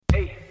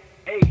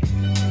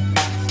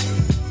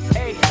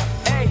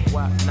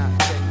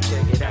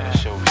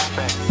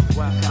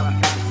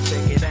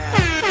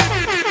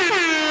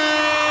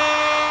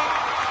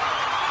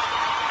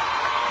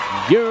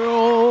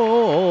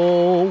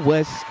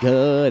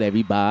good,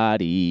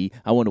 everybody?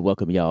 I want to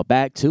welcome y'all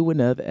back to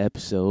another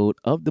episode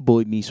of the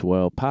Boy Meets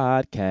World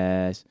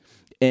podcast.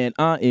 And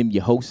I am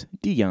your host,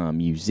 Dion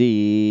Music.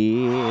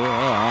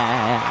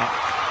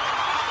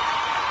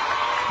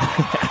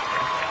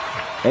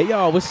 Hey,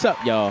 y'all, what's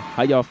up, y'all?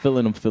 How y'all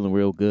feeling? I'm feeling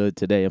real good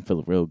today. I'm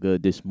feeling real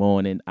good this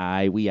morning.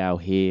 We out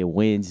here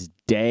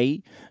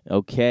Wednesday,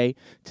 okay?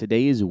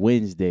 Today is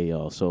Wednesday,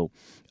 y'all. So,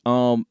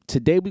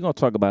 today we're going to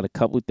talk about a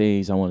couple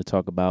things I want to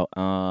talk about.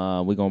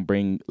 We're going to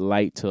bring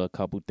light to a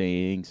couple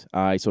things.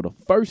 All right, so the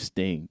first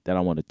thing that I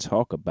want to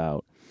talk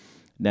about,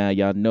 now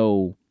y'all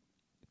know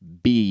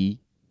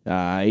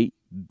Beyonce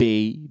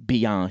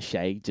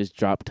just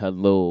dropped her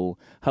new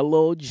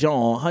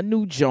joint,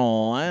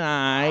 all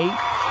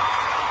right?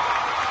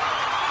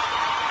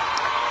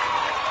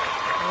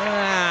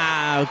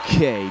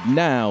 Okay,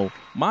 now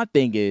my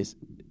thing is,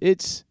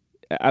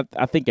 I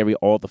think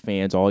all the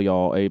fans, all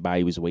y'all,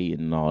 everybody was waiting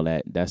and all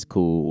that. That's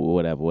cool,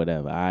 whatever.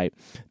 All right.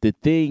 The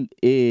thing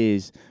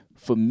is,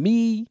 for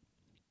me,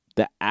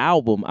 the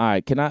album. All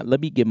right,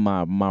 let me give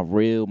my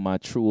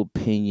true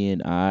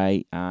opinion.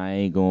 I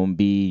ain't gonna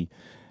be.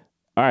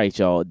 All right,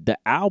 y'all. The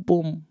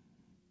album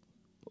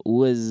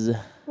was.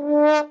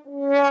 I'm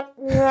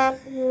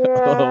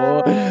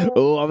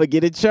gonna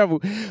get in trouble.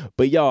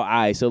 But y'all, all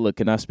right, so look,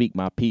 can I speak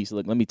my piece?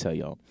 Look, let me tell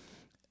y'all.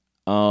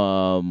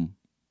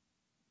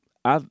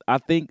 I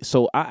think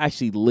so. I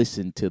actually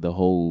listened to the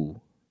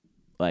whole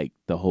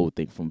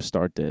thing from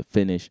start to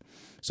finish.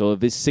 So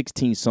if it's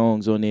 16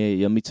 songs on there,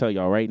 let me tell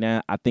y'all right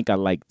now, I think I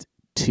liked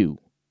 2.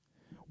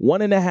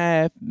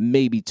 1.5,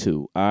 maybe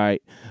 2. All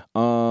right.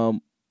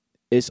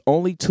 It's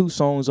only 2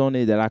 songs on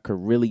there that I could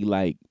really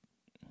like.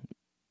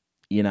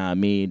 You know what I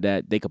mean?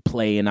 That they could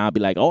play and I'll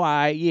be like, oh, all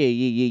right,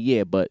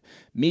 yeah. But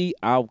me,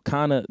 I'm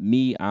not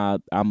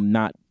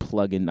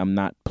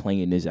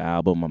playing this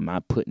album. I'm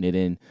not putting it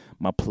in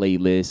my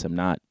playlist. I'm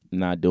not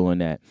doing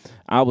that.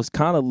 I was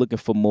kind of looking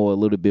for a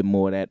little bit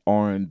more of that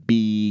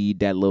R&B,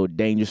 that little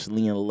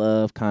Dangerously in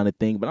Love kind of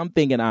thing. But I'm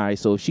thinking, all right,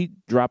 so if she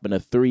dropping a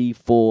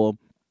 3-4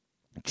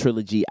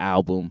 trilogy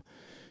album,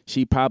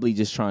 she probably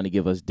just trying to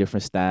give us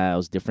different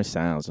styles, different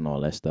sounds, and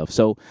all that stuff.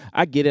 So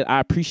I get it.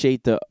 I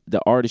appreciate the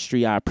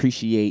artistry. I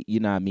appreciate, you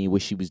know what I mean,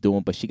 what she was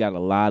doing. But she got a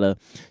lot of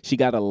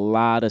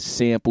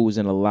samples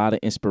and a lot of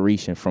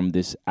inspiration from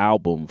this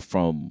album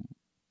from,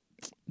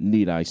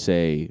 need I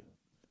say,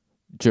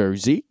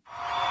 Jersey.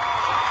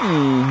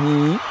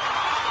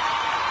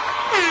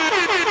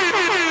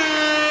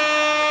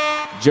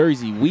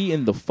 Jersey, we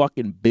in the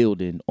fucking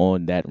building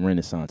on that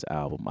Renaissance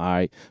album, all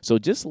right? So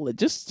just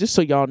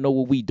so y'all know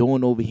what we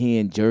doing over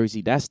here in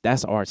Jersey, that's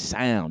our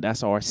sound,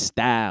 that's our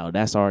style,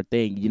 that's our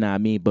thing, you know what I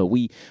mean? But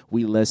we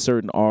let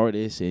certain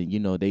artists and, you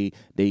know, they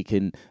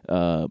can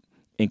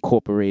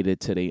incorporate it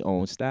to their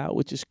own style,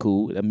 which is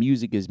cool. The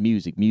music is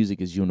music. Music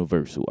is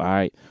universal, all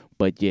right?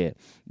 But yeah,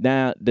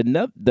 now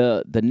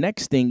the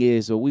next thing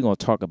is we're gonna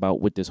talk about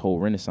with this whole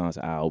Renaissance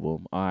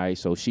album. All right,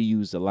 so she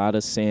used a lot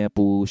of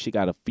samples. She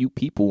got a few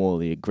people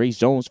on there. Grace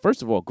Jones,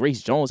 first of all,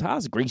 Grace Jones.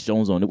 How's Grace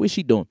Jones on it? What's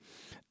she doing?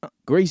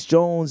 Grace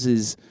Jones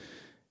is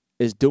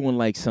doing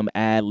like some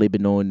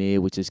ad-libbing on there,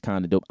 which is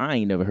kind of dope. I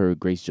ain't never heard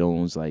Grace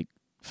Jones like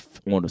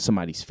on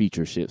somebody's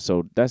feature shit,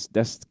 so that's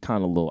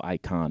kind of a little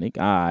iconic.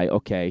 All right,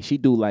 okay, she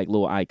do like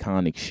little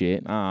iconic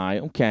shit. All right,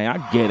 okay, I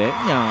get it.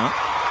 Yeah.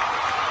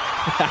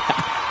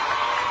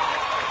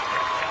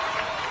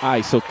 All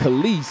right, so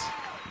Kelis.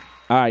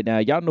 All right, now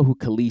y'all know who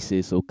Kelis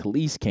is. So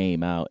Kelis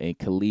came out, and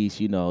Kelis,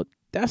 you know,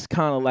 that's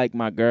kind of like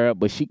my girl,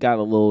 but she got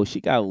a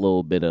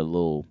little bit of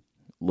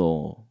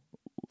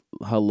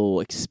her little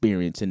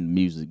experience in the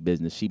music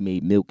business. She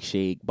made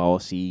Milkshake,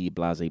 Bossy,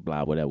 blase,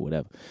 blah,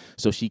 whatever.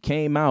 So she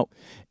came out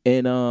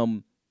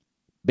and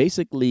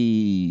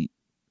basically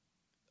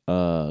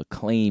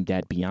claimed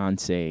that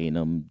Beyonce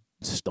and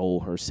stole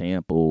her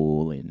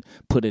sample and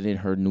put it in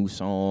her new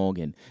song,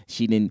 and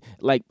she didn't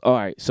like. All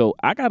right, so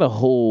I got a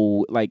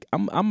whole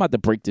I'm about to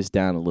break this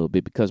down a little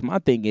bit, because my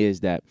thing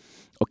is that,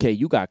 okay,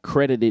 you got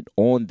credited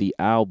on the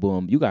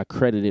album, you got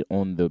credited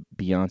on the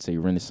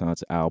Beyonce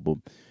Renaissance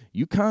album.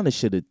 You kind of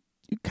should have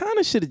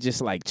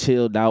just like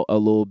chilled out a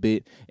little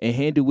bit and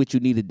handled what you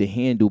needed to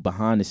handle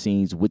behind the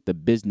scenes with the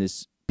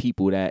business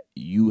people that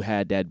you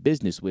had that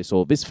business with.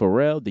 So if it's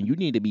Pharrell, then you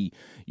need to be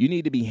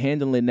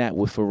handling that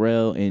with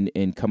Pharrell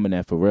and coming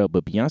at Pharrell.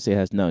 But Beyonce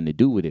has nothing to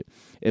do with it.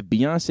 If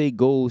Beyonce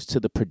goes to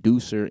the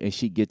producer and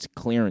she gets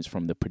clearance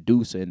from the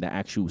producer and the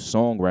actual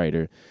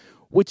songwriter,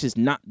 which is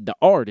not the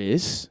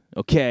artist,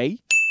 okay?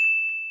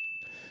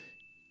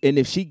 And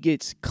if she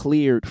gets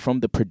cleared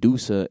from the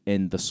producer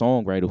and the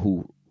songwriter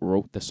who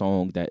wrote the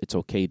song, that it's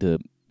okay to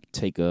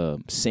take a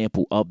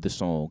sample of the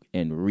song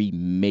and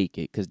remake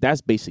it, because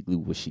that's basically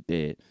what she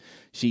did.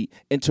 She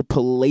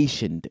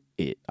interpolationed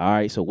it, all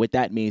right? So what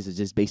that means is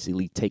just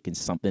basically taking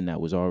something that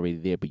was already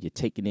there, but you're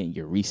taking it and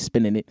you're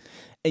respinning it,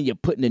 and you're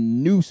putting a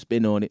new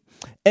spin on it,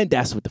 and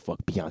that's what the fuck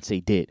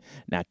Beyonce did.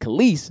 Now,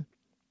 Kelis,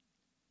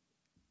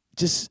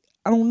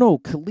 I don't know,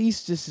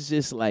 Kelis just is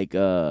just like,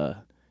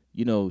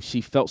 you know,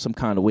 she felt some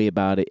kind of way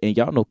about it. And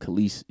y'all know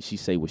Khalees, she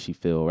say what she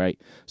feel, right?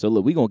 So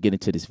look, we gonna get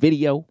into this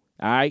video, all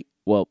right?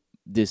 Well,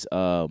 this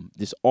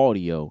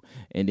audio,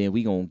 and then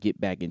we gonna get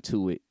back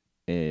into it,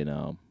 and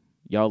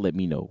y'all let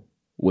me know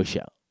what's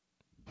up.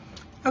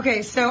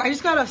 Okay, so I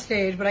just got off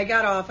stage, but I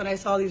got off and I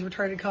saw these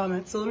retarded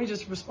comments, so let me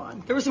just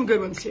respond. There were some good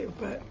ones too,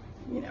 but,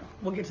 you know,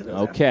 we'll get to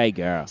those. Okay,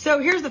 after. girl. So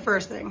here's the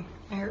first thing.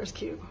 My hair is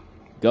cute.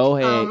 Go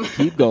ahead,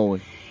 keep going.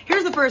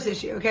 Here's the first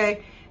issue,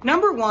 okay?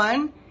 Number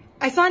one,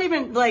 it's not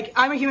even, like,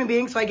 I'm a human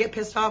being, so I get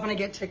pissed off and I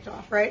get ticked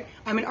off, right?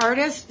 I'm an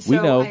artist, so we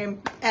know. I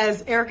am,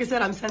 as Erica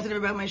said, I'm sensitive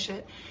about my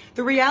shit.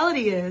 The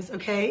reality is,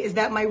 okay, is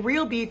that my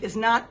real beef is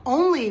not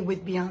only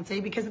with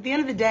Beyonce, because at the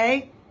end of the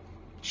day,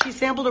 she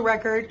sampled a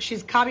record.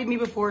 She's copied me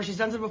before. She's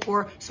done it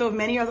before. So have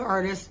many other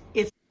artists.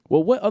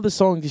 Well, what other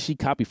song did she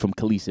copy from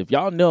Khalees? If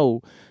y'all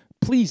know,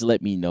 please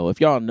let me know.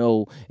 If y'all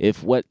know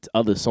what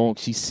other song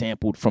she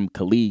sampled from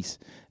Khalees,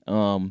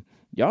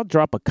 y'all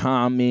drop a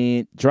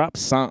comment, drop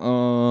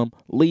something,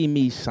 leave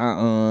me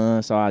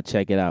something, so I'll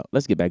check it out.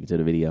 Let's get back into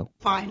the video.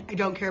 Fine, I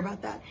don't care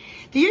about that.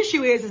 The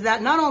issue is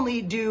that not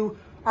only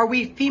are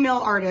we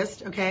female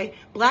artists, okay,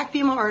 black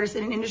female artists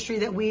in an industry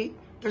that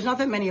there's not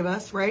that many of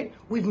us, right?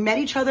 We've met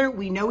each other.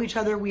 We know each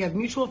other. We have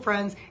mutual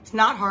friends. It's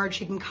not hard.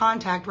 She can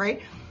contact, right?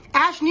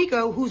 Ash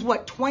Nico, who's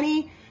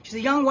 20? She's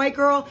a young white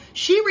girl.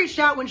 She reached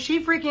out when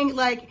she freaking,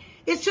 like,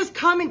 it's just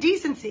common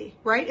decency,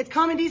 right? It's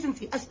common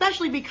decency,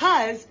 especially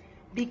because,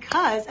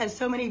 as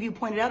so many of you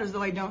pointed out, as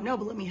though I don't know,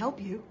 but let me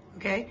help you,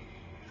 okay?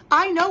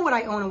 I know what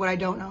I own and what I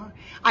don't own.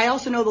 I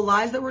also know the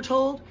lies that were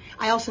told.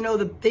 I also know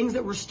the things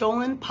that were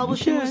stolen.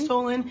 Publishing was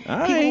stolen.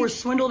 People were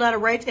swindled out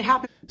of rights. It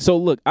happened. So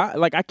look,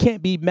 I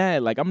can't be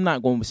mad. Like, I'm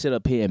not going to sit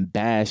up here and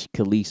bash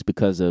Khalees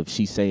because of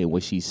she's saying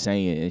what she's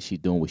saying and she's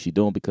doing what she's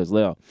doing, because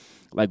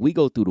like, we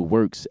go through the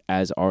works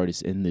as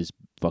artists in this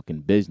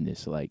fucking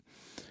business. Like,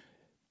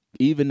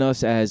 even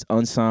us as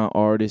unsigned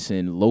artists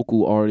and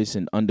local artists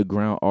and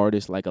underground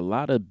artists, like a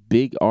lot of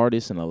big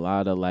artists and a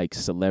lot of like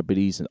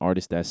celebrities and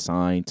artists that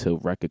sign to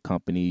record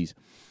companies,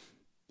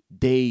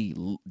 they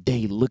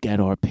look at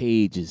our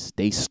pages,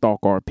 they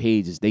stalk our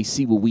pages, they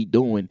see what we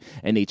doing,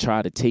 and they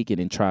try to take it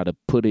and try to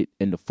put it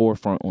in the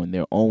forefront on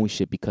their own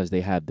shit because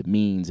they have the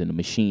means and the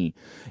machine.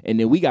 And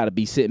then we got to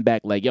be sitting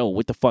back like, yo,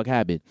 what the fuck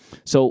happened?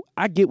 So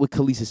I get what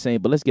Khalees is saying,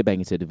 but let's get back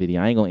into the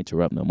video. I ain't going to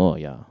interrupt no more,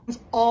 y'all.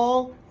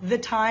 All the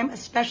time,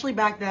 especially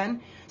back then.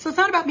 So it's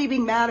not about me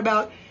being mad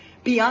about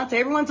Beyonce.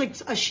 Everyone's like,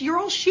 you're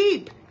all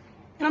sheep.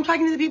 And I'm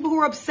talking to the people who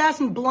are obsessed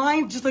and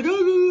blind, just like,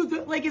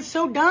 oh, like, it's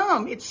so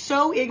dumb. It's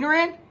so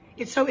ignorant.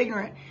 It's so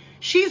ignorant.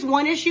 She's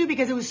one issue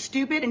because it was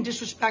stupid and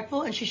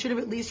disrespectful and she should have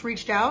at least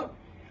reached out.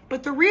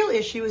 But the real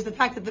issue is the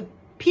fact that the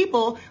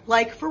people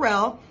like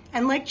Pharrell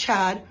and like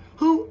Chad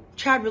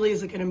really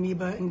is like an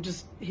amoeba and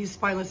just, he's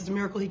spineless. It's a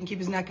miracle he can keep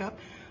his neck up.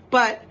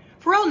 But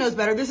Pharrell knows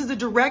better. This is a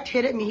direct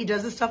hit at me. He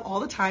does this stuff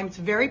all the time. It's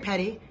very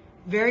petty.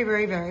 Very,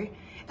 very, very.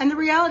 And the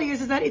reality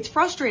is that it's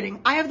frustrating.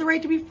 I have the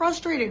right to be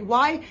frustrated.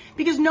 Why?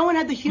 Because no one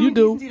had the human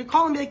decency to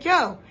call and be like,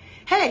 yo,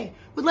 hey,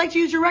 would like to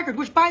use your record.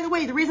 Which, by the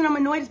way, the reason I'm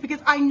annoyed is because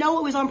I know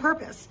it was on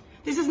purpose.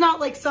 This is not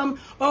like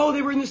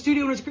they were in the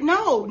studio.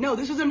 And no,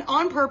 this was an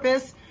on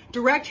purpose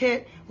direct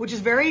hit, which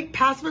is very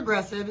passive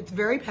aggressive. It's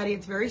very petty.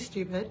 It's very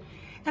stupid.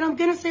 And I'm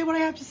going to say what I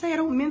have to say. I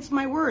don't mince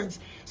my words.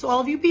 So all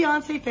of you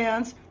Beyonce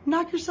fans,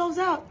 knock yourselves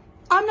out.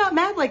 I'm not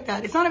mad like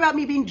that. It's not about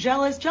me being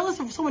jealous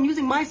of someone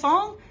using my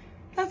song.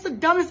 That's the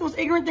dumbest, most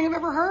ignorant thing I've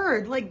ever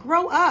heard. Like,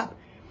 grow up.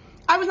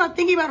 I was not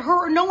thinking about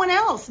her or no one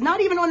else.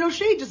 Not even on No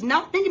Shade. Just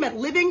not thinking about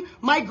living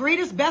my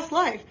greatest, best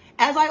life,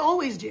 as I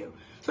always do.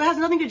 So it has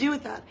nothing to do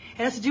with that.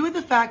 It has to do with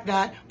the fact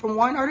that from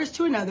one artist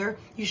to another,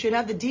 you should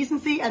have the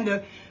decency and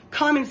the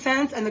common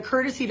sense and the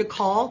courtesy to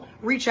call,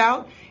 reach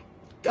out,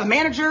 a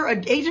manager,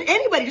 an agent,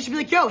 anybody just to be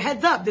like, yo,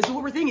 heads up, this is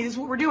what we're thinking, this is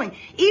what we're doing.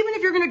 Even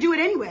if you're going to do it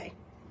anyway.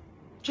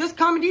 Just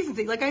common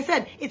decency. Like I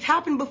said, it's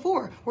happened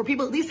before where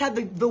people at least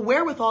had the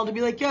wherewithal to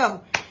be like,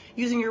 yo,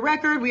 using your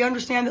record, we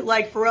understand that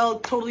like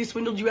Pharrell totally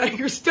swindled you out of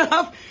your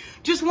stuff.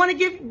 Just want to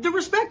give the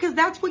respect because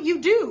that's what you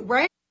do,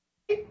 right?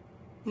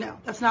 No,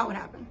 that's not what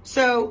happened.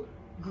 So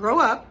grow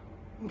up,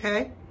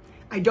 okay?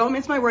 I don't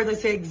mince my words. I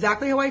say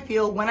exactly how I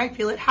feel, when I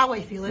feel it, how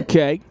I feel it.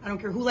 Okay. I don't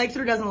care who likes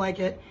it or doesn't like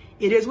it.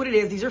 It is what it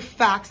is. These are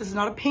facts. This is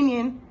not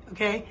opinion,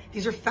 okay?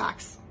 These are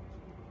facts.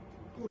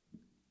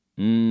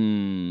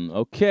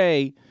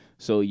 Okay.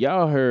 So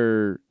y'all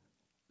heard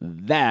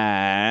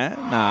that.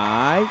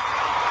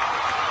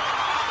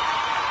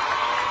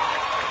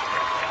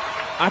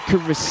 I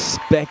could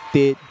respect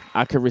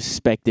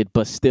it,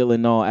 but still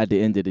in all, at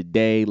the end of the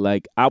day,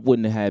 like, I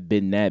wouldn't have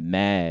been that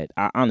mad.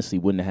 I honestly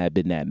wouldn't have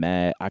been that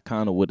mad. I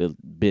kind of would have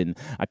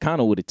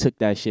took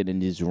that shit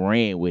and just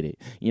ran with it.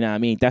 You know what I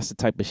mean? That's the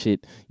type of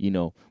shit, you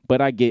know. But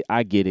I get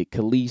it.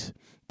 Khalees,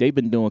 they've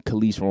been doing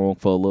Khalees wrong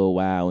for a little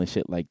while and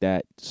shit like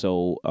that.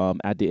 So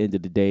at the end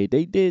of the day,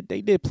 they did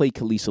play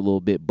Khalees a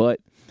little bit, but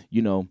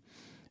you know,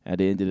 at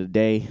the end of the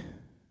day,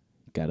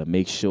 gotta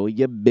make sure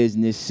your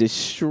business is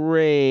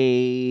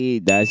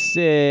straight. That's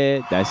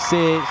it.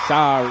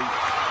 Sorry.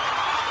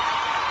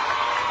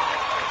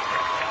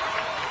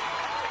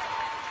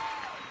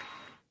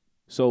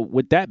 So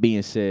with that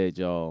being said,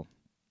 y'all,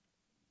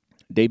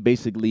 they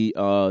basically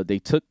they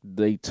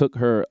took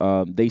her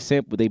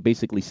they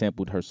basically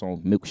sampled her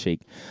song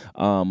Milkshake,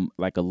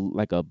 like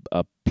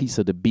a piece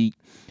of the beat.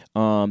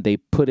 They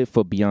put it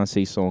for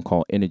Beyonce's song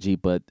called Energy,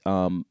 but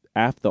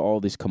after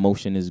all this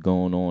commotion is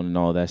going on and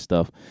all that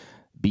stuff,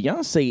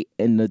 Beyonce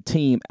and the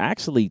team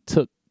actually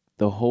took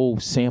the whole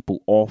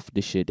sample off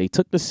the shit. They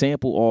took the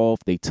sample off.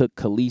 They took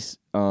Khalees'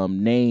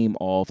 name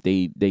off.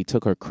 They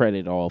took her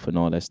credit off and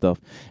all that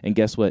stuff. And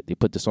guess what? They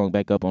put the song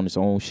back up on its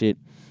own shit.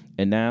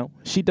 And now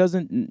she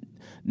doesn't.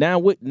 Now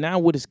what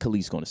is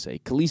Khalees going to say?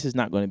 Khalees is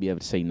not going to be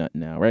able to say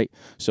nothing now, right?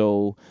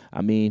 So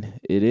I mean,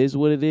 it is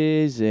what it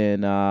is,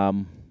 and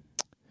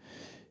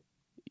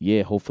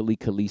yeah. Hopefully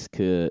Khalees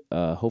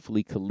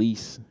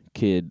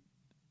could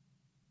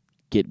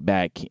get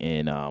back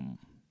and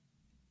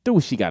do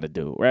what she got to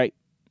do, right?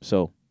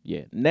 So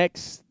yeah.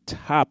 Next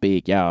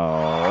topic,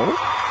 y'all.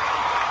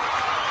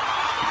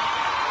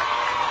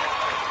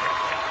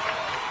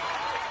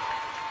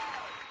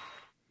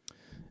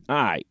 All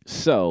right,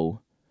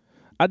 so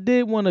I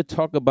did want to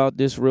talk about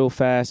this real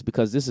fast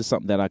because this is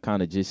something that I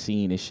kind of just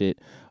seen and shit.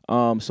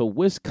 So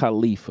Wiz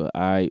Khalifa,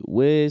 all right,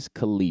 Wiz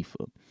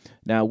Khalifa.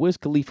 Now Wiz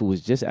Khalifa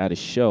was just at a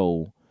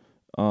show,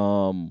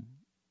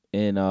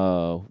 in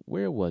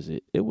where was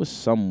it? It was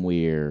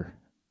somewhere,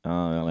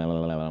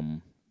 I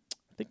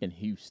think in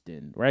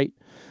Houston, right?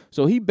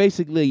 So he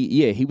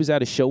basically, he was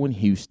at a show in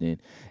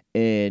Houston.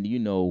 And, you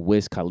know,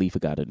 Wiz Khalifa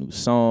got a new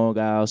song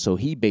out. So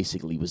he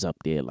basically was up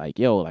there like,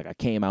 yo, like I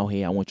came out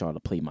here. I want y'all to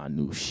play my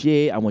new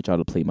shit. I want y'all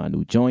to play my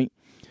new joint.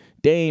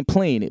 They ain't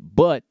playing it.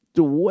 But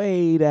the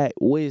way that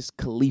Wiz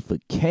Khalifa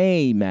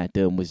came at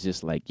them was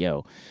just like,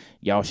 yo,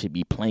 y'all should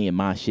be playing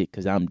my shit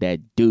because I'm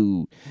that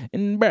dude.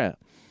 And, bruh,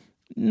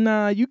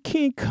 nah, you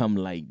can't come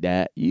like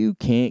that. You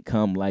can't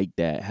come like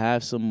that.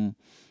 Have some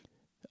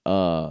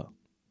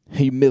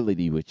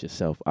humility with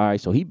yourself. All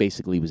right, so he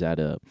basically was at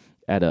a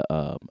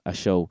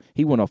show.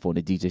 He went off on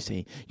the DJ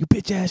saying, "You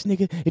bitch ass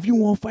nigga, if you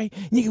want to fight,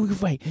 nigga, we can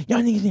fight.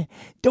 Y'all niggas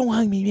don't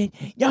hug me, man.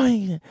 Y'all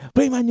niggas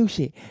play my new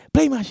shit.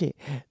 Play my shit.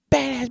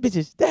 Badass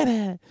bitches.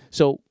 Da-da."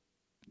 So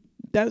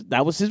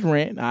that was his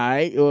rant. All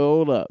right,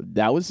 hold up.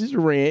 That was his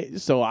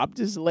rant. So I'm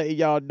just letting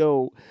y'all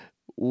know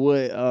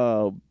what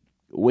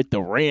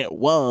the rant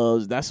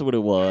was. That's what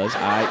it was.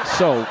 All right.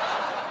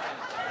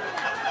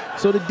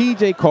 So the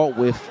DJ caught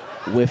whiff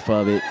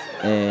of it,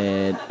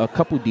 and a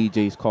couple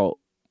DJs caught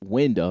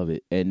wind of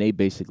it, and they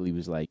basically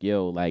was like,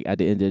 yo, like at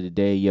the end of the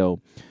day, yo,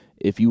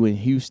 if you in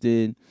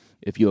Houston,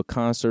 if you're a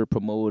concert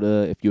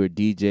promoter, if you're a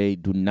DJ,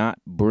 do not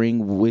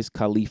bring Wiz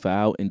Khalifa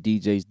out, and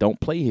DJs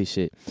don't play his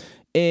shit.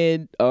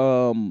 And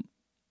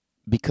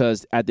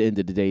because at the end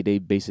of the day, they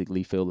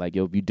basically feel like,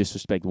 yo, if you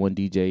disrespect one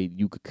DJ,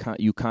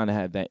 you kind of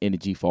have that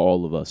energy for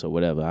all of us or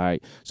whatever. All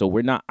right, so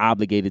we're not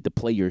obligated to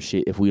play your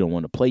shit if we don't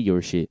want to play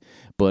your shit,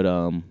 but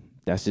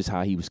that's just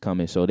how he was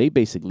coming. So they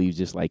basically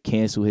just like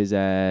cancel his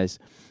ass.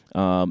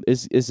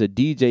 It's a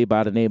DJ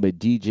by the name of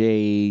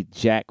DJ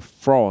Jack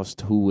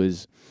Frost who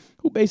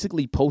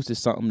basically posted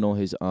something on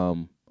his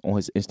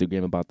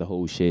Instagram about the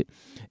whole shit,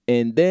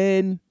 and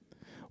then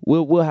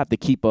we'll have to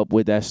keep up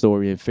with that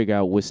story and figure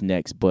out what's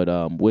next. But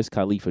Wiz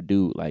Khalifa,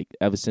 dude, like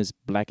ever since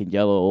Black and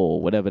Yellow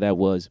or whatever that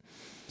was,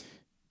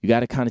 you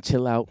got to kind of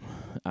chill out.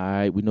 All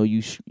right, we know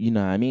you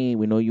know what I mean,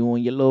 we know you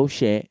on your little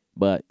shit,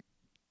 but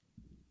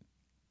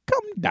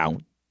come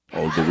down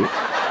all the way.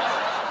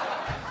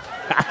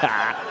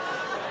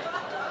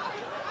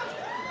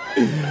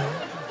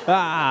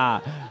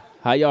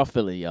 How y'all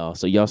feeling, y'all?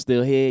 So y'all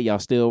still here? Y'all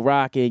still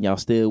rocking? Y'all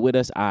still with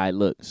us? All right,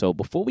 look. So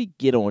before we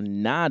get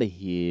on out of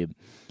here,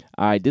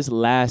 all right, this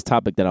last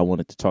topic that I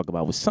wanted to talk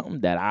about was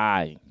something that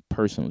I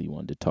personally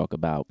wanted to talk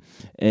about,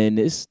 and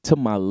it's to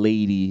my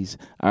ladies.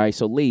 All right,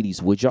 so ladies,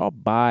 do y'all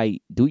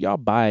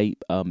buy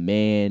a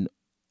man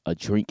a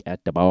drink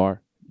at the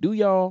bar? Do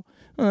y'all?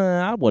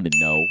 I want to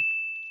know.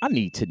 I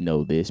need to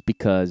know this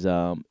because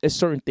it's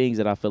certain things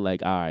that I feel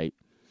like, all right.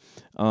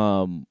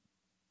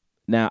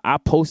 Now I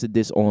posted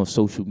this on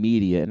social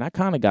media, and I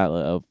kind of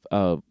got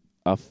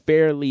a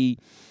fairly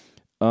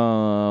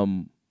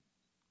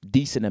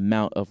decent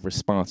amount of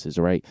responses,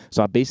 right?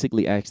 So I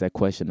basically asked that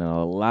question, and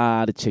a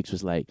lot of chicks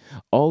was like,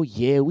 "Oh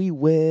yeah, we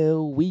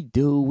will, we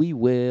do, we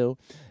will,"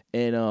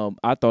 and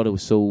I thought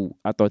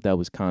that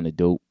was kind of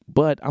dope.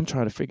 But I'm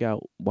trying to figure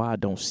out why I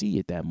don't see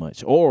it that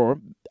much.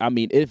 Or, I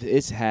mean, if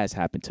it has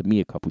happened to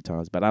me a couple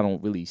times, but I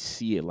don't really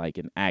see it like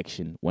in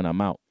action when I'm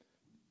out.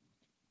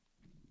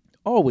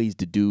 Always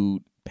the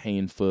dude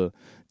paying for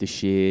the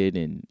shit,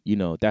 and, you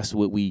know, that's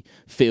what we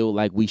feel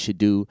like we should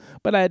do.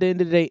 But at the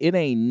end of the day, it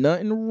ain't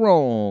nothing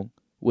wrong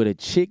with a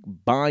chick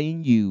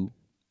buying you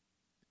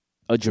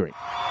a drink.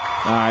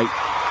 All right?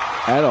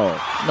 At all.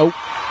 Nope.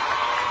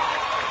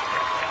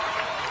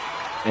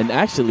 And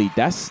actually,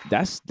 that's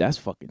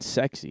fucking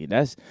sexy.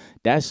 That's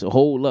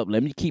hold up.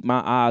 Let me keep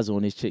my eyes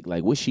on this chick.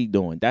 Like, what's she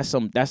doing? That's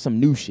some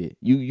new shit.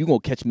 You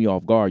gonna catch me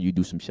off guard. You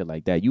do some shit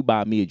like that. You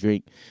buy me a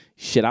drink,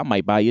 shit. I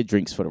might buy your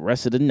drinks for the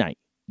rest of the night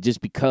just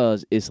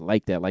because it's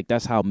like that. Like,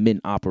 that's how men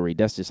operate.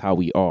 That's just how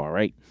we are,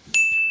 right?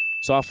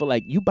 So I feel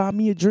like you buy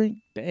me a drink,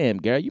 damn,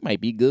 girl, you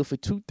might be good for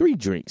 2-3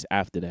 drinks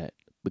after that.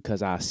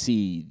 Because I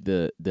see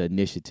the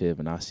initiative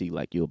and I see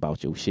like you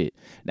about your shit.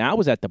 Now I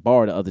was at the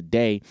bar the other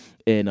day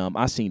and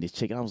I seen this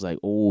chick and I was like,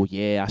 oh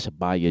yeah, I should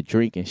buy you a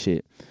drink and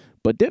shit.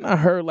 But then I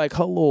heard like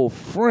her little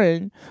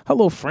friend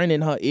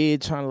in her ear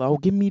trying to like, oh,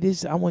 give me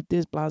this, I want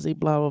this, blah, blah,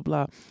 blah,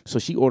 blah. So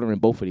she ordering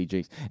both of these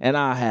drinks. And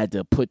I had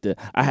to put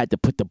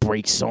the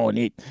brakes on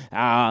it.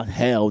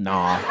 Hell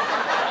nah.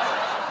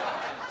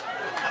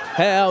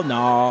 Hell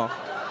nah.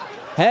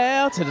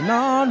 Hell to the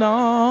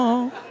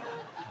no.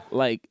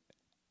 Like,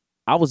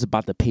 I was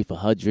about to pay for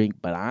her drink,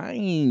 but I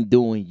ain't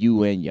doing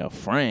you and your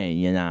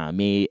friend, you know what I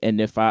mean? And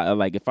if I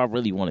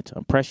really wanted to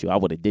impress you, I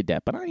would have did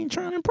that. But I ain't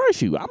trying to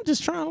impress you. I'm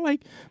just trying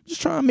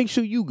to make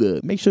sure you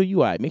good. Make sure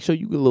you all right. Make sure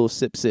you get a little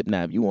sip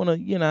now. If you want to,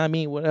 you know what I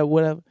mean,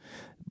 whatever.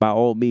 By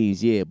all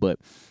means, yeah. But,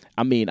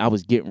 I mean, I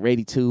was getting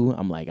ready to.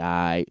 I'm like, all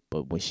right.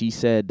 But when she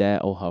said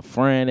that, her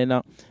friend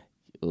and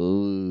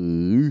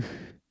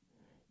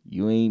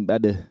you ain't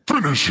about to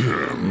finish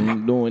him. We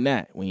ain't doing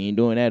that. We ain't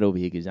doing that over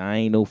here because I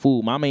ain't no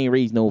fool. Mama ain't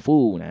raised no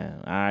fool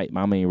now. All right,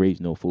 mama ain't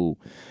raised no fool.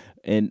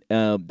 And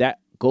that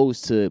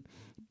goes to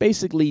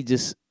basically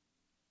just,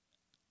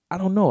 I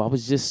don't know. I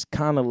was just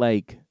kind of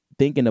like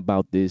thinking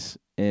about this.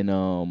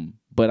 And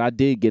but I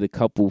did get a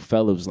couple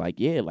fellas like,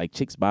 yeah, like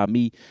chicks,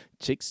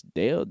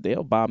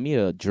 they'll buy me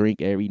a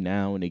drink every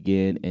now and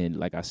again. And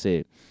like I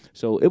said,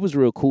 so it was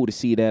real cool to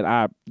see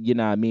that. You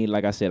know what I mean?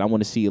 Like I said, I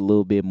want to see a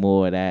little bit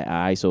more of that. All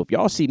right. So if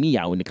y'all see me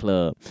out in the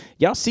club,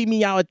 y'all see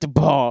me out at the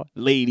bar,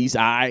 ladies.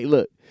 All right.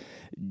 Look,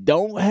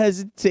 don't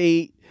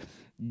hesitate.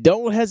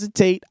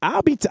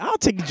 I'll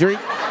take a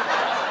drink.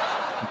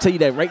 I'll tell you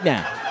that right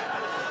now.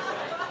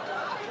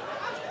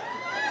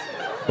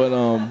 But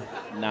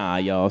nah,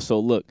 y'all. So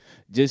look,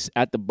 just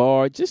at the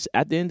bar, just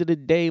at the end of the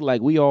day,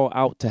 like we all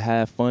out to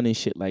have fun and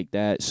shit like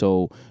that.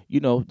 So, you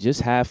know,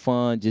 just have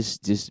fun,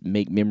 just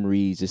make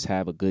memories, just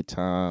have a good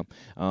time.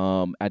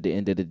 At the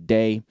end of the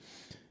day,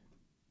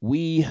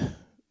 we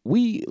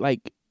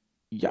like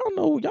y'all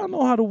know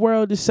how the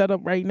world is set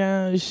up right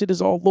now. This shit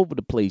is all over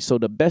the place. So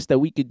the best that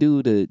we could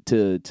do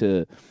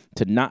to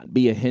not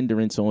be a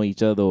hindrance on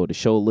each other or to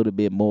show a little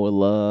bit more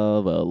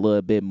love, a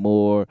little bit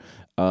more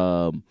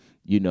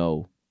you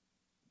know,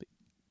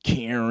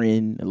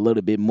 caring, a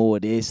little bit more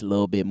of this, a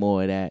little bit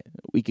more of that.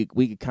 We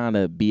could kind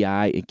of be all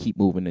right and keep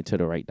moving into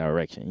the right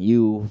direction.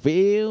 You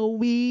feel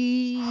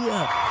me?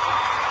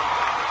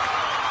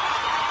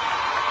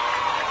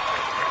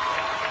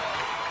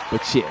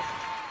 But yeah,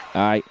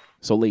 all right.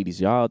 So ladies,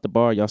 y'all at the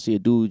bar, y'all see a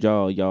dude,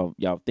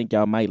 y'all think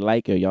y'all might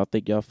like or y'all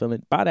think y'all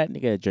feeling, buy that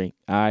nigga a drink,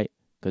 all right?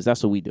 Because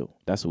that's what we do.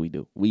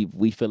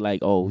 We feel like,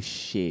 oh,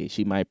 shit,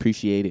 she might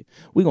appreciate it.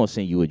 We're going to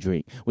send you a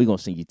drink. We're going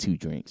to send you 2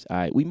 drinks. All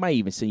right. We might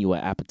even send you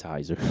an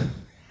appetizer.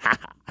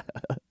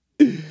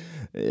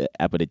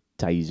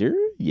 Appetizer?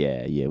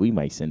 Yeah. We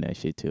might send that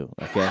shit too.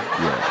 Okay?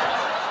 Yeah.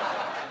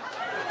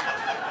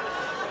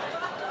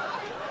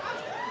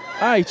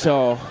 All right,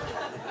 y'all.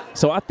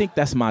 So I think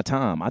that's my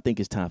time. I think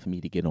it's time for me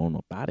to get on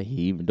up out of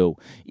here.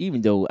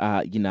 Even though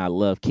I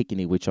love kicking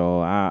it with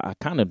y'all. I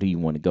kind of do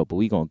want to go, but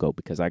we gonna go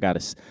because I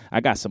got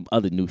some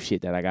other new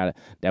shit that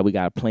we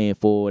got to plan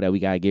for, that we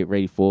gotta get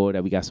ready for,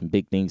 that we got some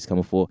big things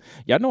coming for.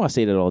 Y'all know I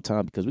say that all the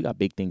time because we got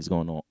big things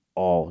going on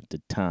all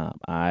the time.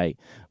 All right,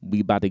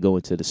 we about to go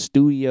into the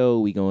studio.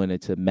 We going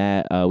into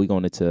Mad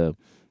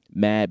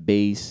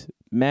Bass.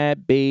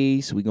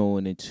 We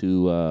going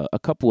into a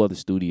couple other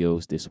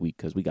studios this week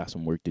because we got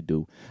some work to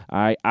do. All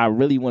right, I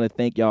really want to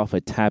thank y'all for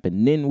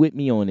tapping in with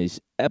me on this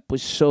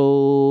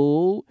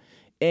episode.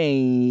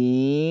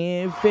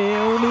 And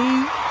feel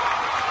me?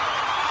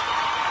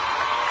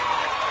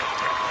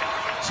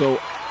 So,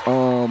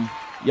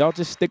 y'all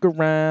just stick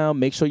around.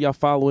 Make sure y'all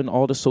following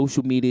all the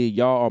social media.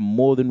 Y'all are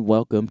more than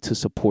welcome to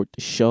support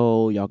the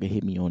show. Y'all can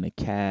hit me on the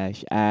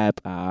Cash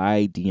App. All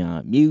right,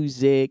 Dion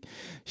Music.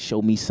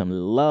 Show me some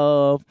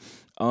love.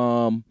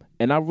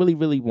 And I really,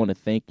 really want to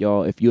thank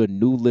y'all. If you're a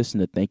new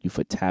listener, thank you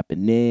for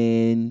tapping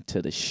in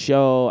to the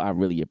show. I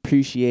really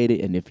appreciate it.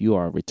 And if you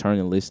are a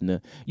returning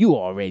listener, you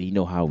already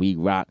know how we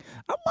rock.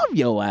 I love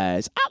your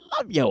ass.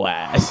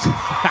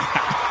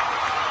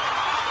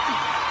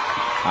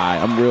 All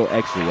right, I'm real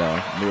extra,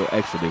 y'all. I'm real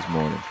extra this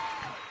morning.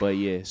 But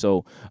yeah,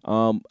 so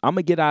I'm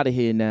gonna get out of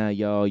here now,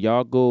 y'all.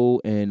 Y'all go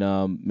and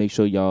make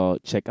sure y'all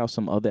check out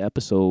some other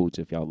episodes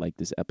if y'all like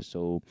this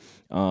episode.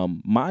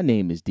 My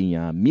name is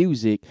Dion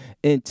Music.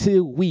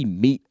 Until we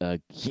meet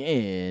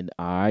again,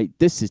 all right.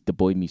 This is the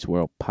Boy Meets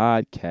World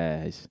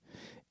podcast.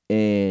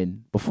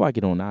 And before I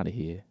get on out of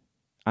here,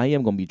 I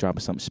am going to be dropping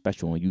something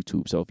special on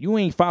YouTube. So if you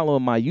ain't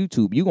following my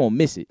YouTube, you're going to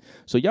miss it.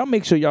 So y'all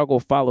make sure y'all go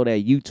follow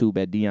that YouTube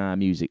at Dion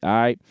Music, all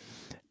right?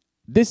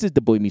 This is the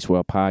Boy Meets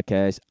World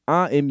podcast.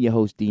 I am your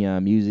host,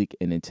 Dion Music.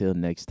 And until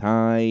next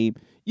time,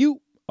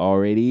 you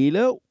already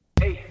know.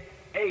 Hey.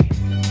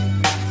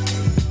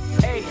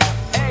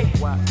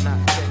 Why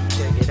not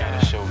check it out?